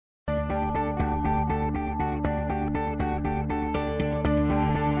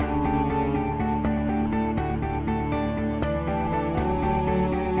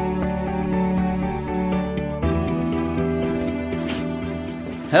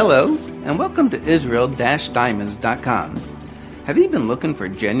Hello, and welcome to Israel-Diamonds.com. Have you been looking for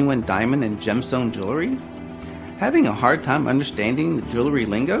genuine diamond and gemstone jewelry? Having a hard time understanding the jewelry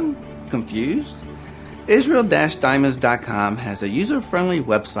lingo? Confused? Israel-Diamonds.com has a user-friendly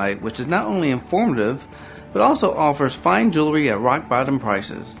website which is not only informative, but also offers fine jewelry at rock-bottom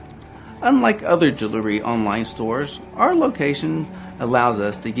prices. Unlike other jewelry online stores, our location allows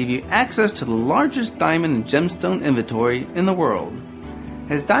us to give you access to the largest diamond and gemstone inventory in the world.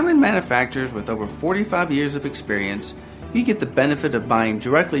 As diamond manufacturers with over 45 years of experience, you get the benefit of buying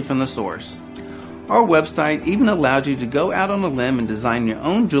directly from the source. Our website even allows you to go out on a limb and design your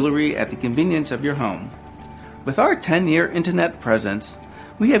own jewelry at the convenience of your home. With our 10-year internet presence,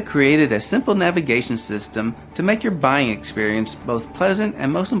 we have created a simple navigation system to make your buying experience both pleasant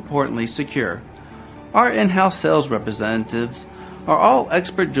and, most importantly, secure. Our in-house sales representatives are all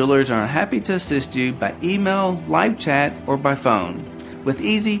expert jewelers and are happy to assist you by email, live chat, or by phone, with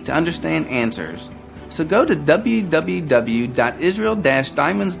easy-to-understand answers. So go to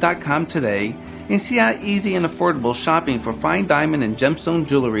www.israel-diamonds.com today and see how easy and affordable shopping for fine diamond and gemstone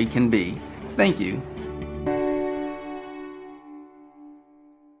jewelry can be. Thank you.